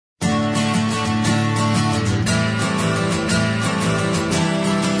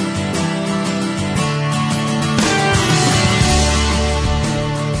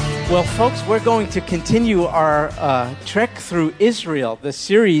Well, folks, we're going to continue our trek through Israel. The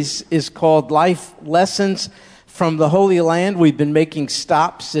series is called Life Lessons from the Holy Land. We've been making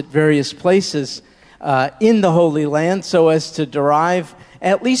stops at various places in the Holy Land so as to derive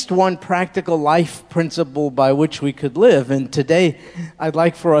at least one practical life principle by which we could live. And today, I'd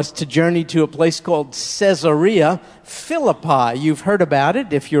like for us to journey to a place called Caesarea Philippi. You've heard about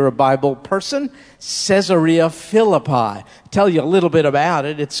it if you're a Bible person. Caesarea Philippi. Tell you a little bit about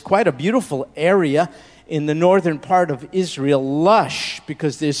it. It's quite a beautiful area in the northern part of Israel, lush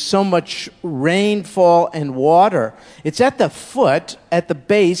because there's so much rainfall and water. It's at the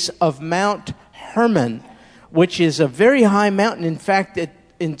base of Mount Hermon, which is a very high mountain. In fact,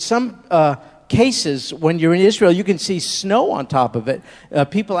 in some cases, when you're in Israel, you can see snow on top of it.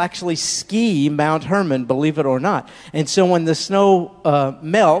 People actually ski Mount Hermon, believe it or not. And so when the snow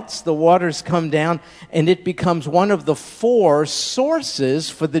melts, the waters come down, and it becomes one of the 4 sources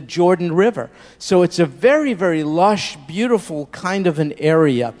for the Jordan River. So it's a very, very lush, beautiful kind of an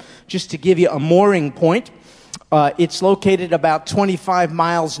area. Just to give you a mooring point, it's located about 25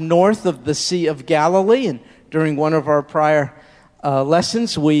 miles north of the Sea of Galilee, and during one of our prior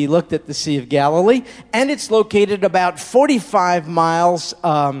lessons, we looked at the Sea of Galilee, and it's located about 45 miles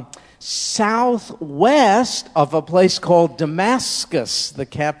southwest of a place called Damascus, the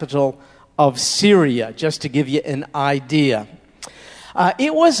capital of Syria, just to give you an idea.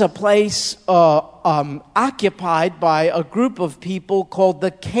 It was a place occupied by a group of people called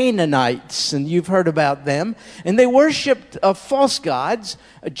the Canaanites, and you've heard about them. And they worshipped false gods,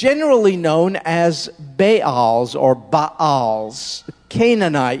 generally known as Baals or Baals.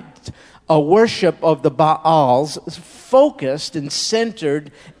 Canaanite worship of the Baals focused and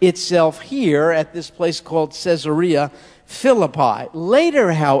centered itself here at this place called Caesarea Philippi.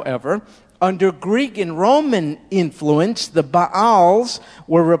 Later, however, under Greek and Roman influence, the Baals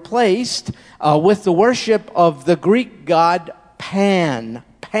were replaced with the worship of the Greek god Pan.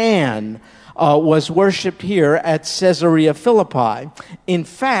 Pan was worshipped here at Caesarea Philippi. In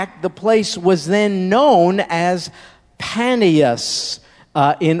fact, the place was then known as Panias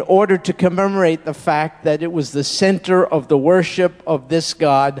in order to commemorate the fact that it was the center of the worship of this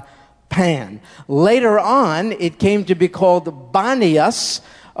god Pan. Later on, it came to be called Banias,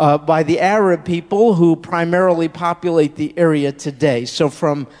 by the Arab people who primarily populate the area today. So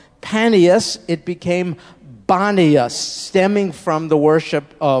from Panias, it became Banias, stemming from the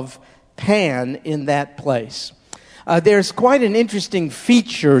worship of Pan in that place. There's quite an interesting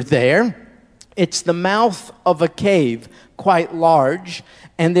feature there. It's the mouth of a cave, quite large,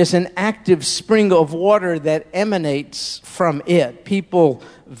 and there's an active spring of water that emanates from it. People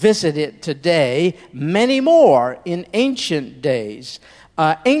visit it today, many more in ancient days.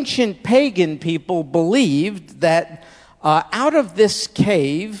 Ancient pagan people believed that out of this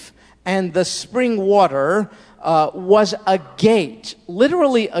cave and the spring water was a gate,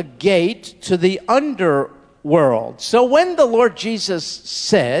 literally a gate to the underworld. So when the Lord Jesus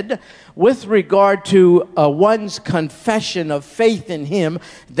said, with regard to one's confession of faith in Him,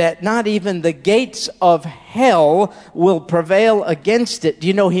 that not even the gates of hell will prevail against it,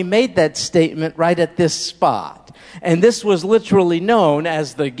 you know, He made that statement right at this spot. And this was literally known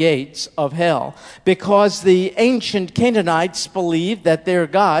as the gates of hell, because the ancient Canaanites believed that their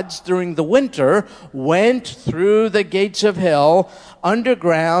gods during the winter went through the gates of hell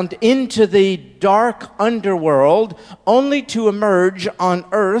underground into the dark underworld, only to emerge on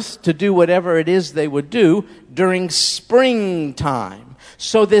earth to do whatever it is they would do during springtime.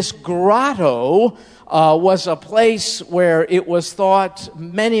 So this grotto was a place where it was thought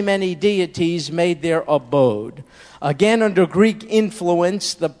many, many deities made their abode. Again, under Greek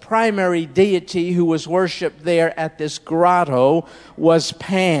influence, the primary deity who was worshipped there at this grotto was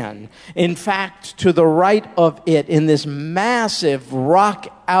Pan. In fact, to the right of it, in this massive rock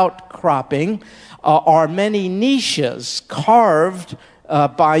outcropping, are many niches carved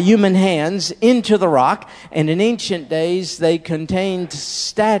by human hands into the rock, and in ancient days they contained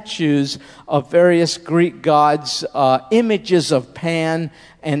statues of various Greek gods, images of Pan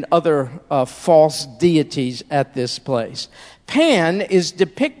and other false deities at this place. Pan is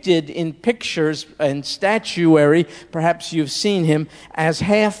depicted in pictures and statuary, perhaps you've seen him, as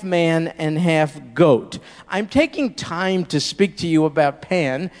half man and half goat. I'm taking time to speak to you about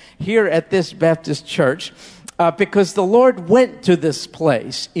Pan here at this Baptist church because the Lord went to this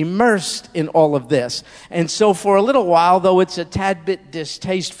place, immersed in all of this. And so for a little while, though it's a tad bit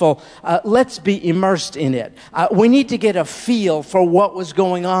distasteful, let's be immersed in it. We need to get a feel for what was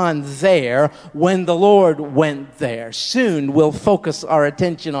going on there when the Lord went there. Soon we'll focus our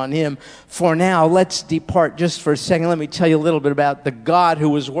attention on him. For now, let's depart just for a second. Let me tell you a little bit about the God who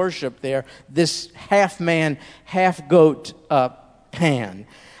was worshipped there, this half-man, half-goat Pan.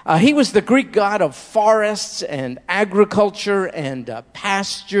 He was the Greek god of forests and agriculture and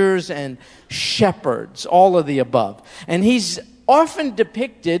pastures and shepherds, all of the above. And he's often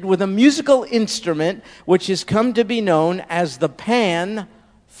depicted with a musical instrument which has come to be known as the pan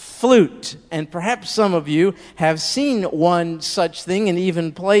flute. And perhaps some of you have seen one such thing and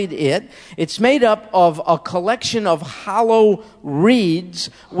even played it. It's made up of a collection of hollow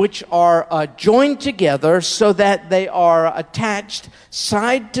reeds which are joined together so that they are attached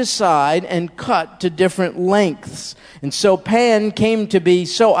side to side and cut to different lengths. And so Pan came to be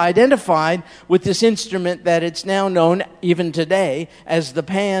so identified with this instrument that it's now known, even today, as the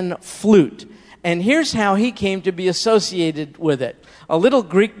pan flute. And here's how he came to be associated with it. A little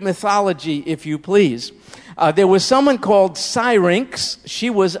Greek mythology, if you please. There was someone called Syrinx. She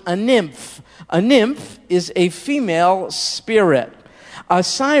was a nymph. A nymph is a female spirit.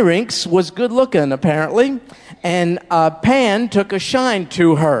 Syrinx was good looking, apparently, and Pan took a shine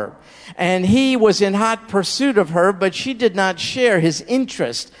to her. And he was in hot pursuit of her, but she did not share his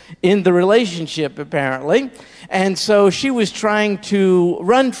interest in the relationship, apparently. And so she was trying to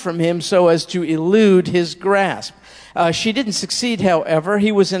run from him so as to elude his grasp. She didn't succeed, however.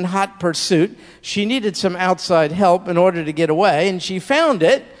 He was in hot pursuit. She needed some outside help in order to get away, and she found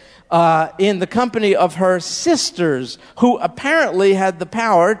it in the company of her sisters, who apparently had the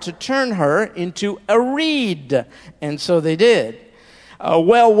power to turn her into a reed. And so they did.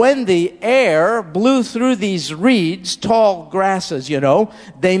 Well, when the air blew through these reeds, tall grasses,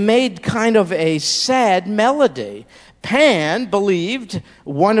 they made kind of a sad melody. Pan believed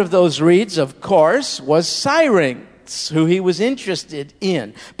one of those reeds, of course, was Syrinx, who he was interested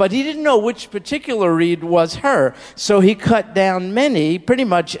in. But he didn't know which particular reed was her, so he cut down many pretty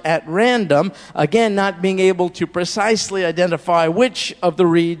much at random, again, not being able to precisely identify which of the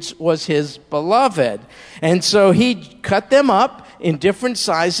reeds was his beloved. And so he cut them up in different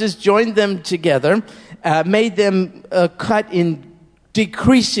sizes, joined them together, made them cut in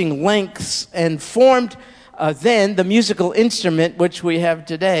decreasing lengths, and formed then the musical instrument which we have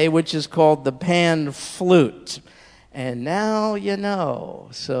today, which is called the pan flute. And now you know.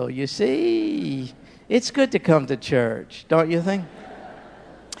 So you see, it's good to come to church, don't you think?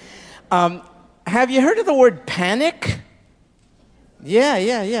 Have you heard of the word panic?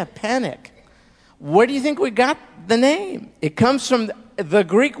 Yeah, panic. Where do you think we got the name? It comes from the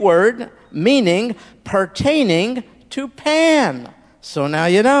Greek word meaning pertaining to Pan. So now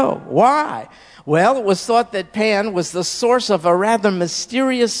you know. Why? Well, it was thought that Pan was the source of a rather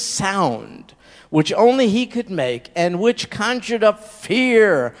mysterious sound which only he could make, and which conjured up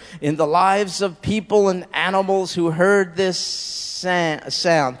fear in the lives of people and animals who heard this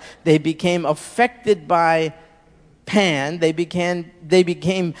sound. They became affected by Pan. They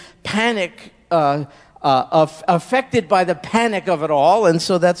became panic, affected by the panic of it all, and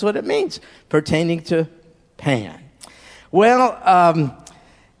so that's what it means, pertaining to Pan. Well,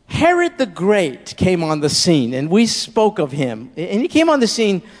 Herod the Great came on the scene, and we spoke of him. And he came on the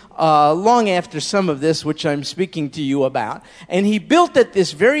scene long after some of this, which I'm speaking to you about. And he built at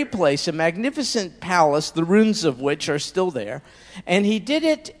this very place a magnificent palace, the ruins of which are still there. And he did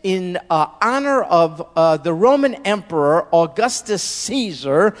it in honor of the Roman Emperor Augustus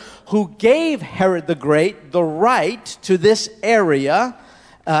Caesar, who gave Herod the Great the right to this area.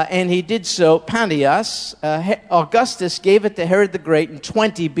 And he did so, Pantius. Augustus gave it to Herod the Great in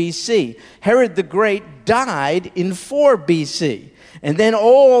 20 BC. Herod the Great died in 4 BC. And then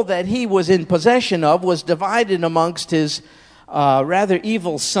all that he was in possession of was divided amongst his rather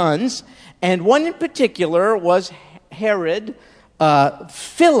evil sons. And one in particular was Herod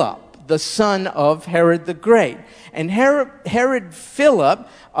Philip, the son of Herod the Great. And Herod Philip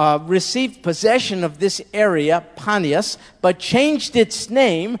received possession of this area, Pantius, but changed its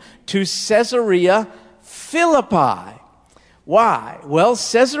name to Caesarea Philippi. Why? Well,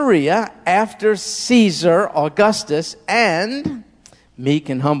 Caesarea, after Caesar, Augustus, and, meek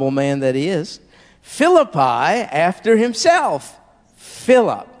and humble man that he is, Philippi, after himself,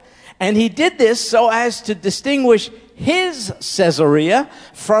 Philip. And he did this so as to distinguish his Caesarea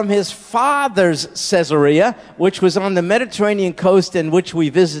from his father's Caesarea, which was on the Mediterranean coast and which we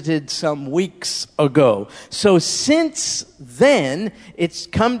visited some weeks ago. So since then, it's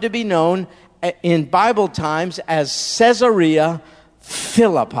come to be known in Bible times as Caesarea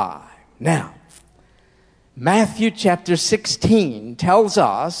Philippi. Now, Matthew chapter 16 tells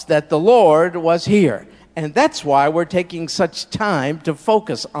us that the Lord was here. And that's why we're taking such time to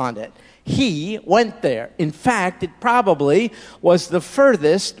focus on it. He went there. In fact, it probably was the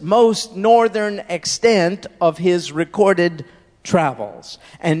furthest, most northern extent of his recorded travels.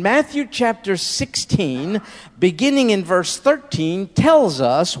 And Matthew chapter 16, beginning in verse 13, tells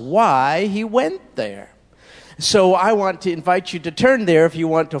us why he went there. So I want to invite you to turn there if you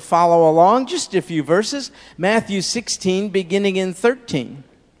want to follow along, just a few verses. Matthew 16, beginning in 13.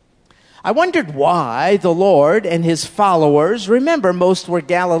 I wondered why the Lord and his followers, remember most were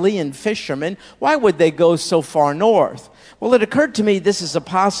Galilean fishermen, why would they go so far north? Well, it occurred to me this is a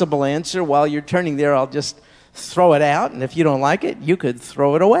possible answer. While you're turning there, I'll just throw it out, and if you don't like it, you could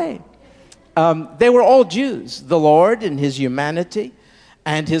throw it away. They were all Jews. The Lord in his humanity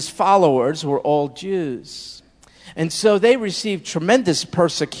and his followers were all Jews. And so they received tremendous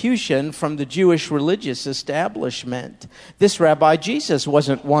persecution from the Jewish religious establishment. This Rabbi Jesus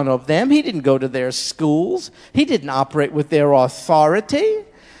wasn't one of them. He didn't go to their schools. He didn't operate with their authority.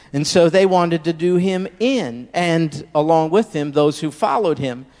 And so they wanted to do him in, and along with him, those who followed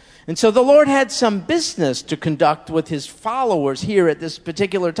him. And so the Lord had some business to conduct with his followers here at this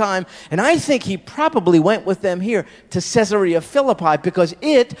particular time. And I think he probably went with them here to Caesarea Philippi because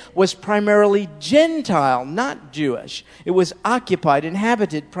it was primarily Gentile, not Jewish. It was occupied,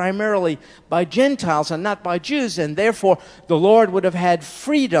 inhabited primarily by Gentiles and not by Jews. And therefore, the Lord would have had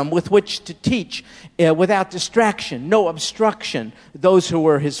freedom with which to teach without distraction, no obstruction, those who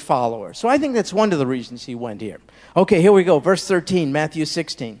were his followers. So I think that's one of the reasons he went here. Okay, here we go. Verse 13, Matthew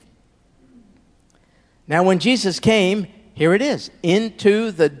 16. Now, when Jesus came, here it is,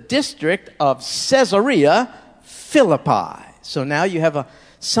 into the district of Caesarea Philippi. So now you have a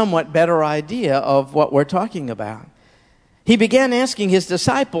somewhat better idea of what we're talking about. He began asking his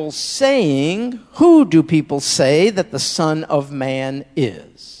disciples, saying, "Who do people say that the Son of Man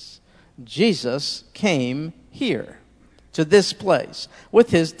is?" Jesus came here to this place with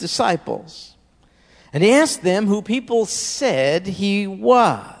his disciples. And he asked them who people said he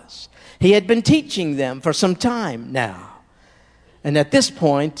was. He had been teaching them for some time now. And at this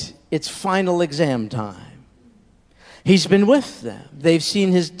point, it's final exam time. He's been with them. They've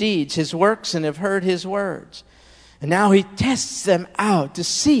seen his deeds, his works, and have heard his words. And now he tests them out to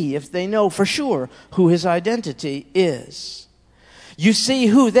see if they know for sure who his identity is. You see,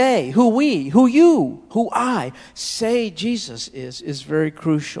 who they, who we, who you, who I say Jesus is very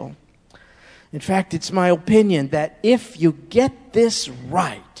crucial. In fact, it's my opinion that if you get this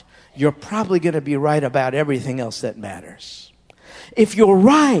right, you're probably going to be right about everything else that matters. If you're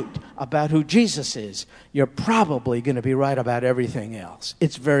right about who Jesus is, you're probably going to be right about everything else.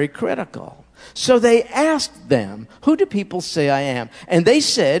 It's very critical. So they asked them, "Who do people say I am?" And they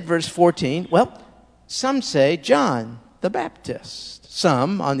said, verse 14, well, some say John the Baptist.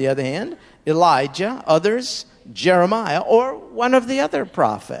 Some, on the other hand, Elijah. Others, Jeremiah, or one of the other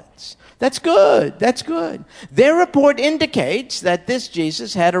prophets. That's good. That's good. Their report indicates that this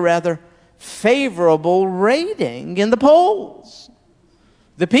Jesus had a rather favorable rating in the polls.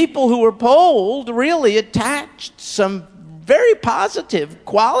 The people who were polled really attached some very positive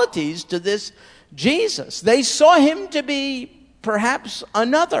qualities to this Jesus. They saw him to be perhaps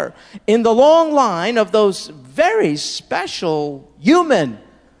another in the long line of those very special human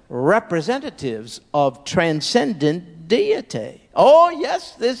representatives of transcendent deity. Oh,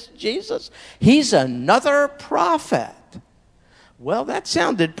 yes, this Jesus, he's another prophet. Well, that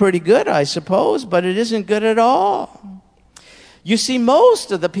sounded pretty good, I suppose, but it isn't good at all. You see,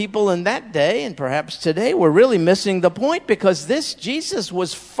 most of the people in that day, and perhaps today, were really missing the point because this Jesus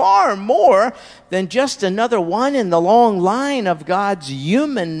was far more than just another one in the long line of God's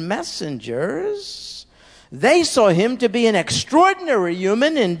human messengers. They saw him to be an extraordinary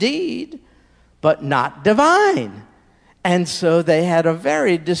human indeed, but not divine. And so they had a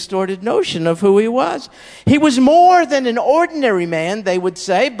very distorted notion of who he was. He was more than an ordinary man, they would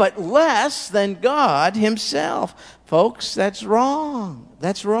say, but less than God himself. Folks, that's wrong.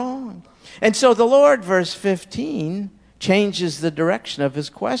 That's wrong. And so the Lord, verse 15, changes the direction of his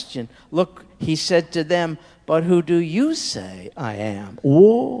question. Look, he said to them, "But who do you say I am?"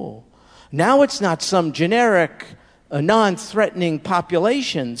 Whoa. Now it's not some generic a non-threatening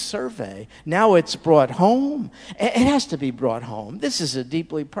population survey. Now it's brought home. It has to be brought home. This is a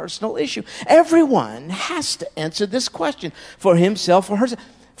deeply personal issue. Everyone has to answer this question for himself or herself.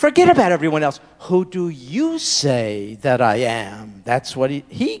 Forget about everyone else. Who do you say that I am? That's what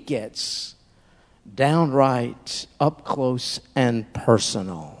he gets downright up close and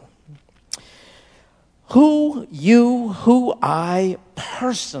personal. who I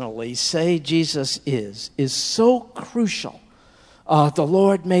personally say Jesus is so crucial. The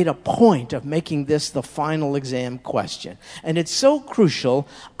Lord made a point of making this the final exam question. And it's so crucial,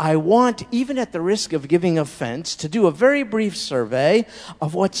 I want, even at the risk of giving offense, to do a very brief survey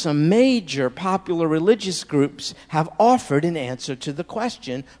of what some major popular religious groups have offered in answer to the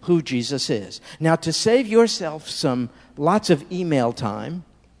question, who Jesus is. Now, to save yourself lots of email time,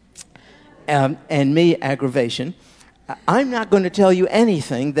 and me aggravation, I'm not going to tell you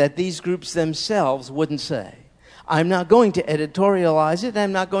anything that these groups themselves wouldn't say. I'm not going to editorialize it.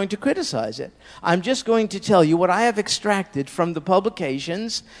 I'm not going to criticize it. I'm just going to tell you what I have extracted from the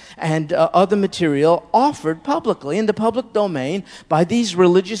publications and other material offered publicly in the public domain by these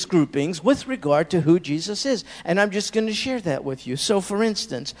religious groupings with regard to who Jesus is. And I'm just going to share that with you. So, for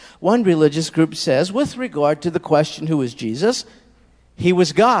instance, one religious group says, with regard to the question, who is Jesus? He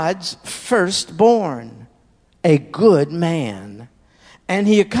was God's firstborn, a good man, and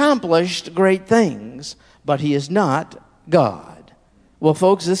he accomplished great things, but he is not God. Well,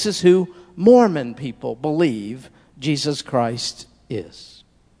 folks, this is who Mormon people believe Jesus Christ is.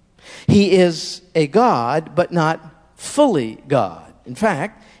 He is a God, but not fully God. In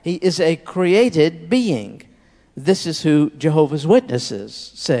fact, he is a created being. This is who Jehovah's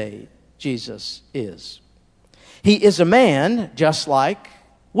Witnesses say Jesus is. He is a man just like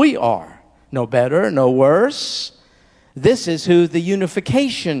we are. No better, no worse. This is who the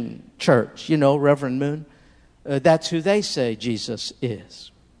Unification Church, Reverend Moon, that's who they say Jesus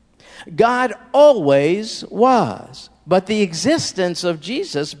is. God always was, but the existence of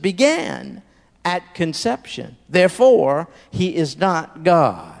Jesus began at conception. Therefore, he is not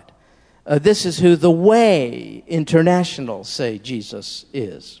God. This is who the Way International say Jesus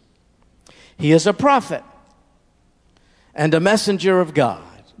is. He is a prophet and a messenger of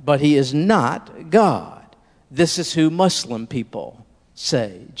God, but he is not God. This is who Muslim people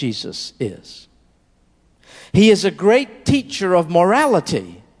say Jesus is. He is a great teacher of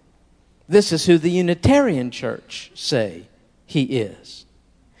morality. This is who the Unitarian Church say he is.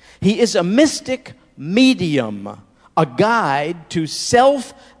 He is a mystic medium, a guide to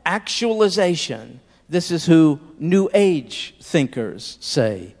self-actualization. This is who New Age thinkers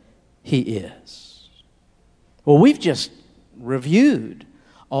say he is. Well, we've just reviewed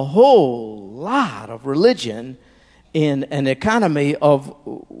a whole lot of religion in an economy of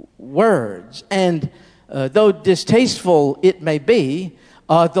words. And though distasteful it may be,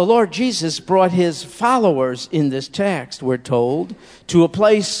 the Lord Jesus brought his followers in this text, we're told, to a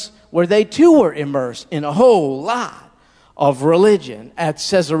place where they too were immersed in a whole lot of religion at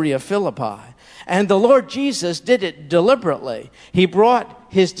Caesarea Philippi. And the Lord Jesus did it deliberately. He brought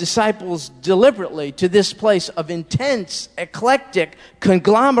his disciples deliberately to this place of intense, eclectic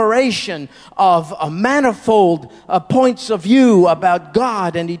conglomeration of manifold points of view about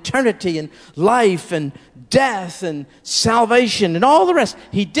God and eternity and life and death and salvation and all the rest.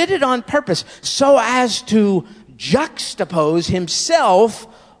 He did it on purpose so as to juxtapose himself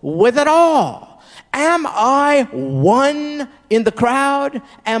with it all. Am I one in the crowd?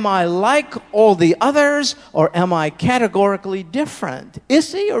 Am I like all the others? Or am I categorically different?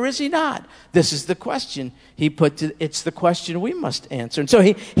 Is he or is he not? This is the question he put to, it's the question we must answer. And so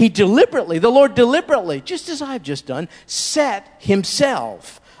he deliberately, the Lord deliberately, just as I've just done, set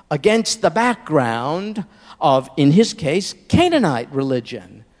himself against the background of, in his case, Canaanite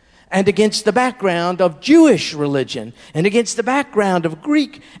religion, and against the background of Jewish religion, and against the background of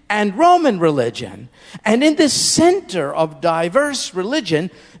Greek and Roman religion. And in this center of diverse religion,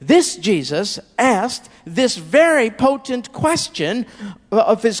 this Jesus asked this very potent question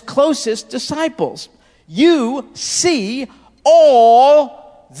of his closest disciples. You see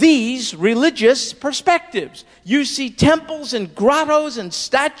all these religious perspectives. You see temples and grottos and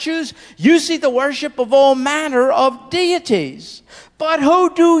statues. You see the worship of all manner of deities. But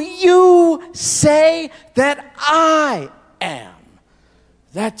who do you say that I am?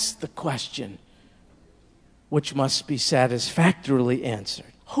 That's the question which must be satisfactorily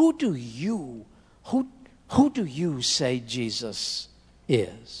answered. Who do you say Jesus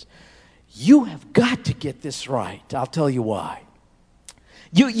is? You have got to get this right. I'll tell you why.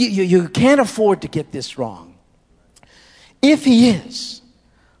 You can't afford to get this wrong. If he is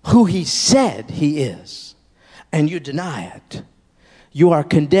who he said he is, and you deny it, you are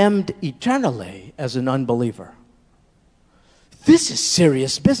condemned eternally as an unbeliever. This is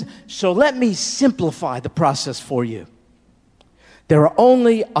serious business. So let me simplify the process for you. There are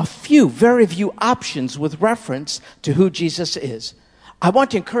only a few, very few options with reference to who Jesus is. I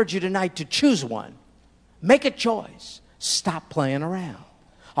want to encourage you tonight to choose one. Make a choice. Stop playing around.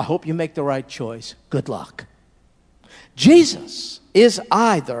 I hope you make the right choice. Good luck. Jesus is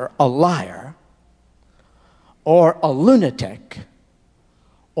either a liar or a lunatic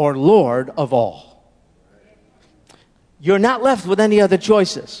or Lord of all. You're not left with any other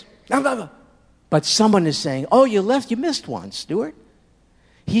choices. But someone is saying, oh, you missed one, Stuart.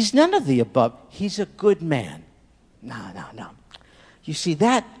 He's none of the above. He's a good man. No. You see,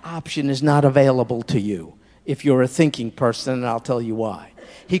 that option is not available to you if you're a thinking person, and I'll tell you why.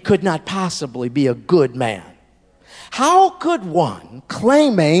 He could not possibly be a good man. How could one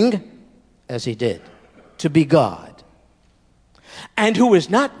claiming, as he did, to be God, and who is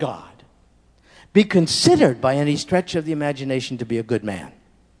not God, be considered by any stretch of the imagination to be a good man?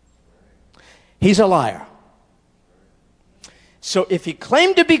 He's a liar. So if he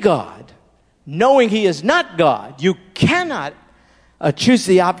claimed to be God, knowing he is not God, you cannot choose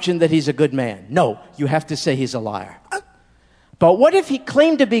the option that he's a good man. No, you have to say he's a liar. But what if he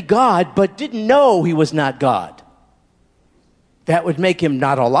claimed to be God but didn't know he was not God? That would make him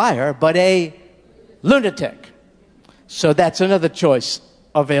not a liar, but a lunatic. So that's another choice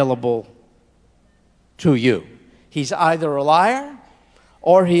available to you. He's either a liar,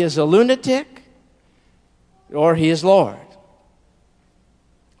 or he is a lunatic, or he is Lord.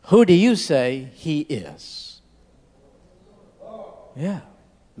 Who do you say he is? Yeah,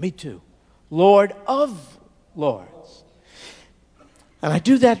 me too. Lord of lords. And I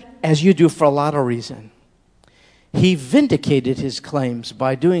do that as you do for a lot of reasons. He vindicated his claims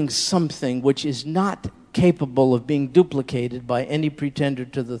by doing something which is not capable of being duplicated by any pretender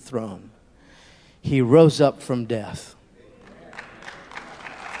to the throne. He rose up from death.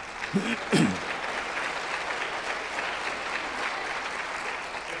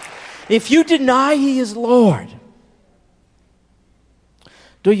 If you deny he is Lord,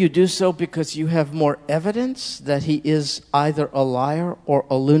 do you do so because you have more evidence that he is either a liar or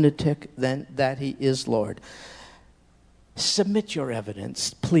a lunatic than that he is Lord? Submit your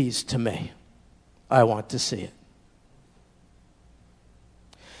evidence, please, to me. I want to see it.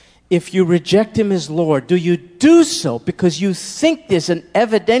 If you reject him as Lord, do you do so because you think there's an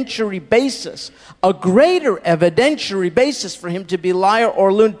evidentiary basis, a greater evidentiary basis for him to be liar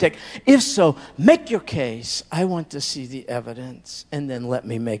or lunatic? If so, make your case. I want to see the evidence, and then let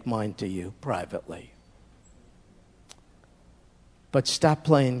me make mine to you privately. But stop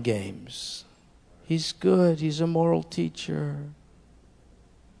playing games. He's good. He's a moral teacher.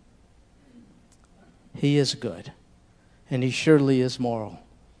 He is good, and he surely is moral.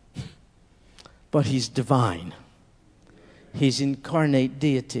 But he's divine. He's incarnate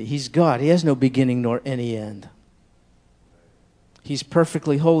deity. He's God. He has no beginning nor any end. He's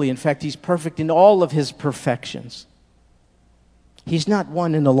perfectly holy. In fact, he's perfect in all of his perfections. He's not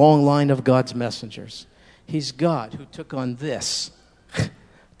one in a long line of God's messengers. He's God who took on this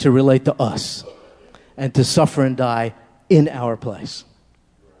to relate to us and to suffer and die in our place.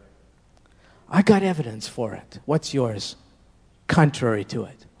 I got evidence for it. What's yours? Contrary to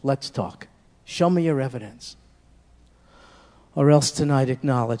it. Let's talk. Show me your evidence. Or else tonight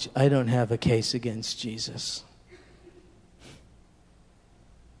acknowledge, I don't have a case against Jesus.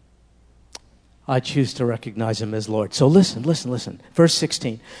 I choose to recognize him as Lord. So listen. Verse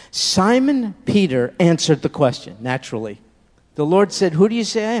 16. Simon Peter answered the question, naturally. The Lord said, who do you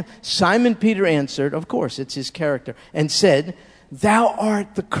say I am? Simon Peter answered, of course, it's his character, and said, thou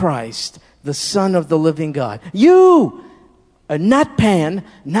art the Christ, the Son of the living God. You, not Pan,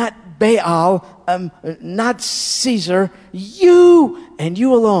 not Baal, not Caesar, you and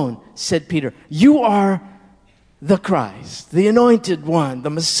you alone, said Peter. You are the Christ, the anointed one, the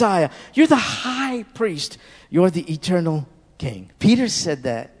Messiah. You're the high priest. You're the eternal king. Peter said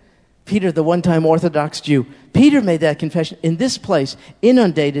that. Peter, the one-time Orthodox Jew, Peter made that confession in this place,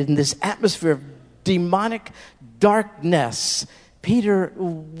 inundated in this atmosphere of demonic darkness. Peter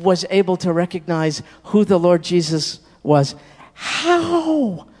was able to recognize who the Lord Jesus was.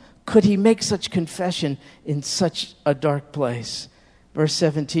 How could he make such confession in such a dark place? Verse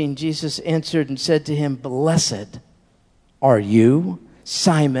 17, Jesus answered and said to him, blessed are you,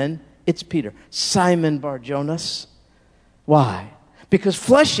 Simon, it's Peter, Simon Bar-Jonas. Why? Because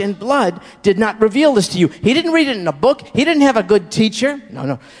flesh and blood did not reveal this to you. He didn't read it in a book. He didn't have a good teacher.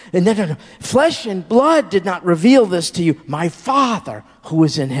 No. Flesh and blood did not reveal this to you. My Father who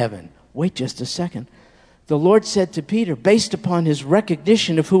is in heaven. Wait just a second. The Lord said to Peter, based upon his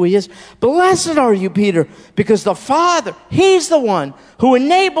recognition of who he is, blessed are you, Peter, because the Father, he's the one who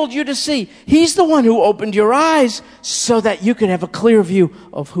enabled you to see. He's the one who opened your eyes so that you could have a clear view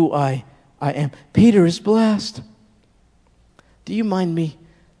of who I am. Peter is blessed. Do you mind me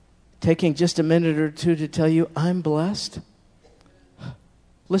taking just a minute or two to tell you I'm blessed?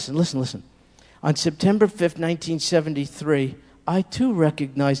 Listen. On September 5th, 1973, I too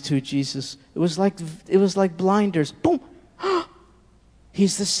recognized who Jesus. It was like blinders. Boom.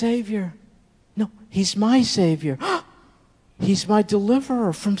 He's the Savior. No, He's my Savior. He's my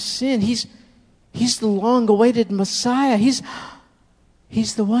deliverer from sin. He's the long-awaited Messiah. He's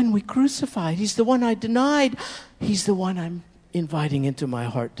the one we crucified. He's the one I denied. He's the one I'm inviting into my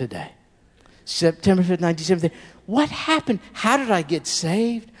heart today. September 5th, 1973. What happened? How did I get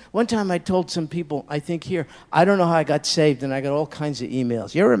saved? One time I told some people, I think here, I don't know how I got saved, and I got all kinds of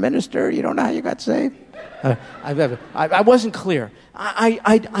emails. You're a minister, you don't know how you got saved? I wasn't clear.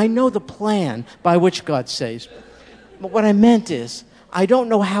 I know the plan by which God saves. But what I meant is, I don't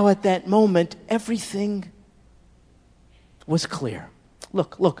know how at that moment everything was clear.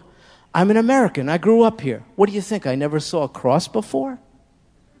 Look, I'm an American. I grew up here. What do you think? I never saw a cross before?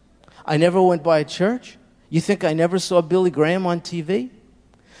 I never went by a church? You think I never saw Billy Graham on TV?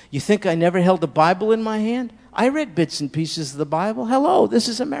 You think I never held a Bible in my hand? I read bits and pieces of the Bible. Hello, this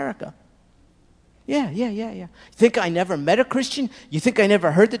is America. Yeah. You think I never met a Christian? You think I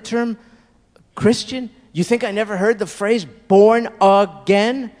never heard the term Christian? You think I never heard the phrase born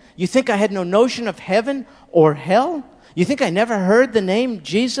again? You think I had no notion of heaven or hell? You think I never heard the name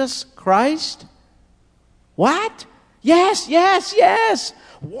Jesus Christ? What? Yes.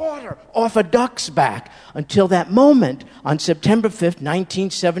 Water off a duck's back until that moment on September 5th,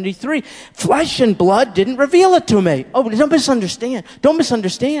 1973. Flesh and blood didn't reveal it to me. Oh, don't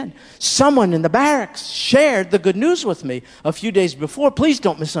misunderstand. Someone in the barracks shared the good news with me a few days before. Please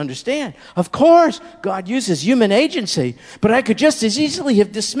don't misunderstand. Of course, God uses human agency, but I could just as easily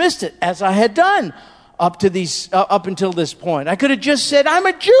have dismissed it as I had done up until this point. I could have just said, I'm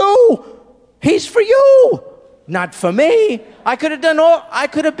a Jew. He's for you. Not for me. I could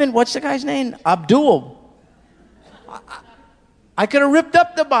have been, what's the guy's name? Abdul. I could have ripped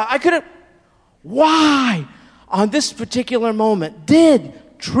up the Bible. Why? On this particular moment, did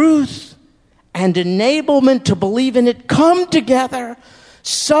truth and enablement to believe in it come together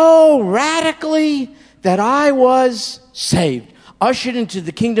so radically that I was saved? Ushered into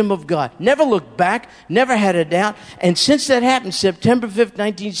the kingdom of God. Never looked back, never had a doubt. And since that happened, September 5th,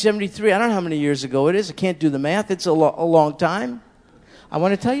 1973, I don't know how many years ago it is. I can't do the math. It's a long time. I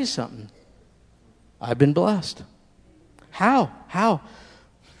want to tell you something. I've been blessed. How?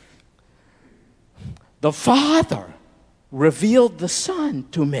 The Father revealed the Son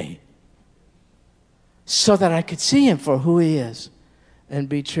to me so that I could see Him for who He is and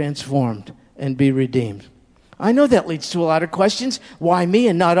be transformed and be redeemed. I know that leads to a lot of questions. Why me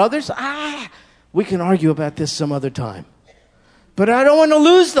and not others? We can argue about this some other time. But I don't want to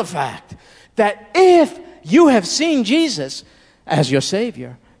lose the fact that if you have seen Jesus as your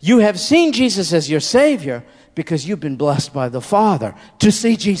Savior, you have seen Jesus as your Savior because you've been blessed by the Father to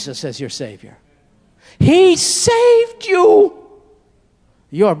see Jesus as your Savior. He saved you.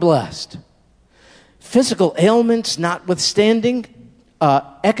 You're blessed. Physical ailments notwithstanding,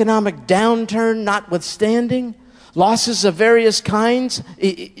 economic downturn notwithstanding, losses of various kinds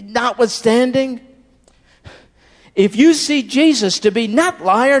notwithstanding, if you see Jesus to be not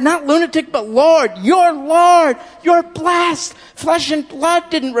liar, not lunatic, but Lord, you're blessed. Flesh and blood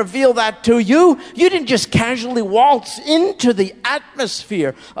didn't reveal that to you. You didn't just casually waltz into the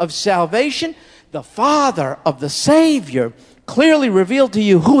atmosphere of salvation. The Father of the Savior clearly revealed to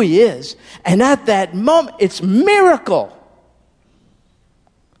you who He is. And at that moment, it's miracle.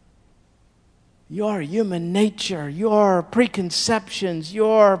 Your human nature, your preconceptions,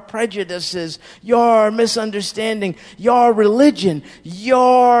 your prejudices, your misunderstanding, your religion,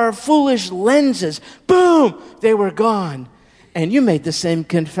 your foolish lenses, boom, they were gone. And you made the same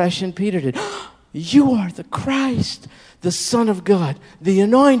confession Peter did. You are the Christ, the Son of God, the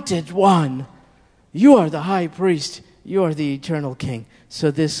Anointed One. You are the High Priest. You are the Eternal King. So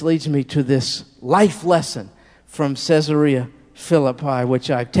this leads me to this life lesson from Caesarea Philippi, which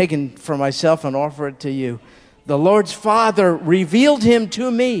I've taken for myself and offer it to you. The Lord's Father revealed Him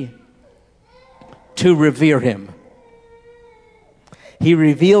to me to revere Him. He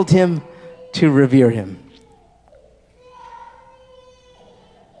revealed Him to revere Him.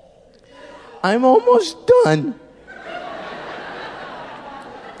 I'm almost done.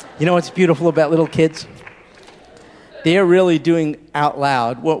 You know what's beautiful about little kids? They're really doing out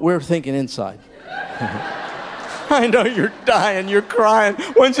loud what we're thinking inside. I know you're dying, you're crying.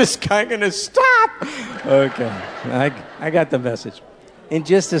 When's this guy going to stop? Okay, I got the message. In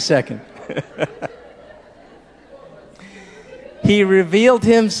just a second. He revealed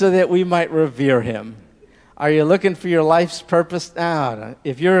Him so that we might revere Him. Are you looking for your life's purpose? Now,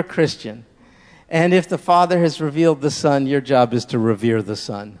 if you're a Christian And if the Father has revealed the Son, your job is to revere the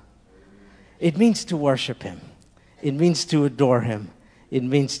Son. It means to worship Him. It means to adore Him. It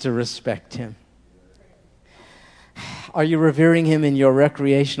means to respect Him. Are you revering Him in your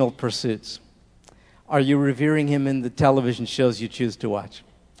recreational pursuits? Are you revering Him in the television shows you choose to watch?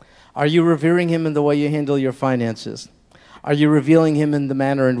 Are you revering Him in the way you handle your finances? Are you revering Him in the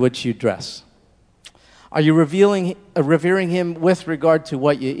manner in which you dress? Are you revering Him with regard to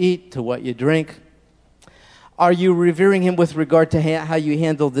what you eat, to what you drink? Are you revering Him with regard to how you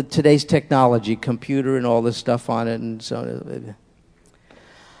handle today's technology, computer and all this stuff on it and so on?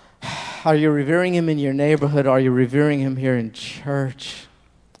 Are you revering Him in your neighborhood? Are you revering Him here in church?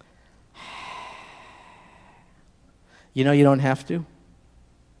 You know you don't have to.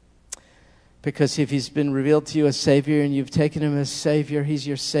 Because if He's been revealed to you as Savior and you've taken Him as Savior, He's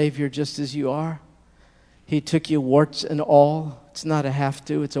your Savior just as you are. He took you warts and all. It's not a have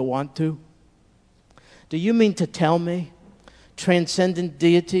to, it's a want to. Do you mean to tell me, transcendent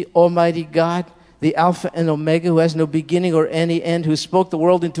deity, Almighty God, the Alpha and Omega, who has no beginning or any end, who spoke the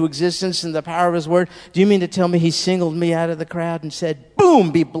world into existence in the power of His word, do you mean to tell me He singled me out of the crowd and said,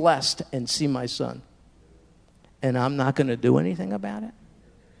 boom, be blessed and see my Son? And I'm not going to do anything about it?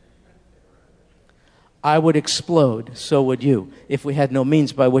 I would explode, so would you, if we had no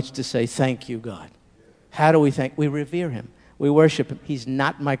means by which to say, thank you, God. How do we thank? We revere Him. We worship Him. He's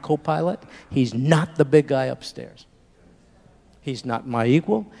not my co-pilot. He's not the big guy upstairs. He's not my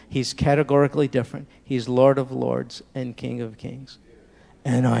equal. He's categorically different. He's Lord of Lords and King of Kings.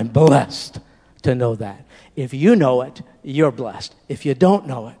 And I'm blessed to know that. If you know it, you're blessed. If you don't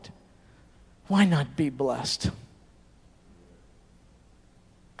know it, why not be blessed?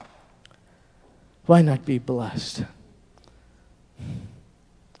 Why not be blessed?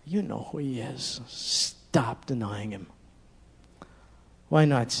 You know who He is. Stop denying Him. Why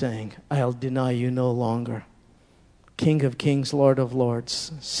not saying, I'll deny you no longer. King of Kings, Lord of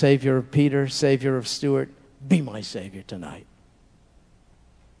Lords, Savior of Peter, Savior of Stuart, be my Savior tonight.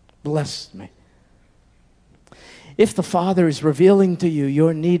 Bless me. If the Father is revealing to you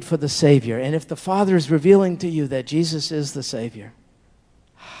your need for the Savior, and if the Father is revealing to you that Jesus is the Savior,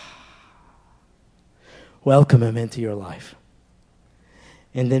 welcome Him into your life.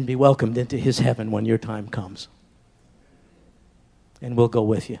 And then be welcomed into His heaven when your time comes. And we'll go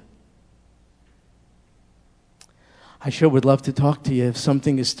with you. I sure would love to talk to you if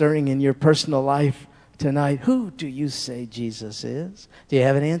something is stirring in your personal life tonight. Who do you say Jesus is? Do you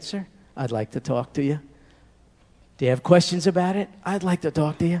have an answer? I'd like to talk to you. Do you have questions about it? I'd like to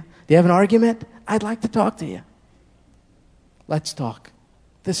talk to you. Do you have an argument? I'd like to talk to you. Let's talk.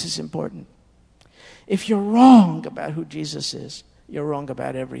 This is important. If you're wrong about who Jesus is, you're wrong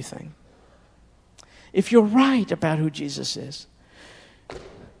about everything. If you're right about who Jesus is,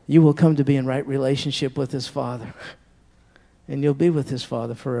 you will come to be in right relationship with His Father. And you'll be with His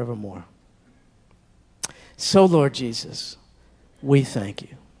Father forevermore. So, Lord Jesus, we thank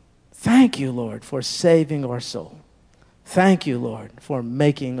You. Thank You, Lord, for saving our soul. Thank You, Lord, for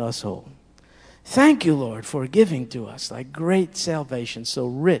making us whole. Thank You, Lord, for giving to us Thy great salvation, so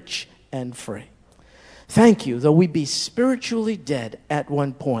rich and free. Thank You, though we be spiritually dead at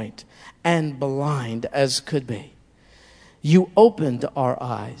one point and blind as could be, You opened our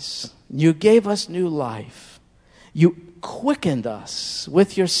eyes. You gave us new life. You quickened us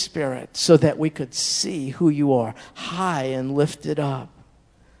with Your Spirit so that we could see who You are, high and lifted up.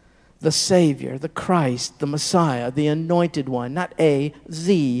 The Savior, the Christ, the Messiah, the Anointed One, not a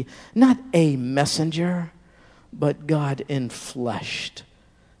messenger, but God enfleshed.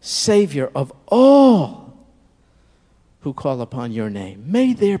 Savior of all who call upon Your name.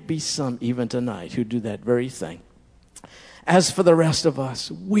 May there be some even tonight who do that very thing. As for the rest of us,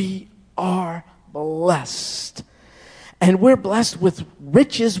 we are blessed. And we're blessed with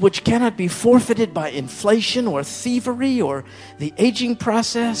riches which cannot be forfeited by inflation or thievery or the aging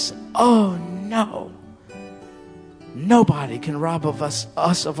process. Oh, no. Nobody can rob of us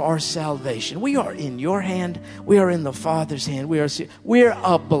of our salvation. We are in Your hand. We are in the Father's hand. We're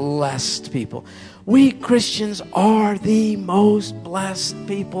a blessed people. We Christians are the most blessed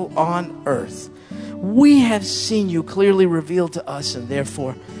people on earth. We have seen You clearly revealed to us, and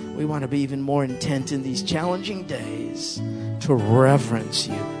therefore we want to be even more intent in these challenging days to reverence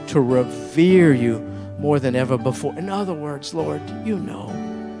You, to revere You more than ever before. In other words, Lord, You know,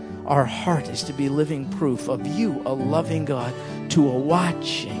 our heart is to be living proof of You, a loving God, to a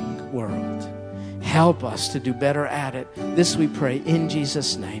watching world. Help us to do better at it. This we pray in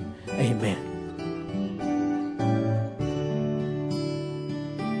Jesus' name. Amen.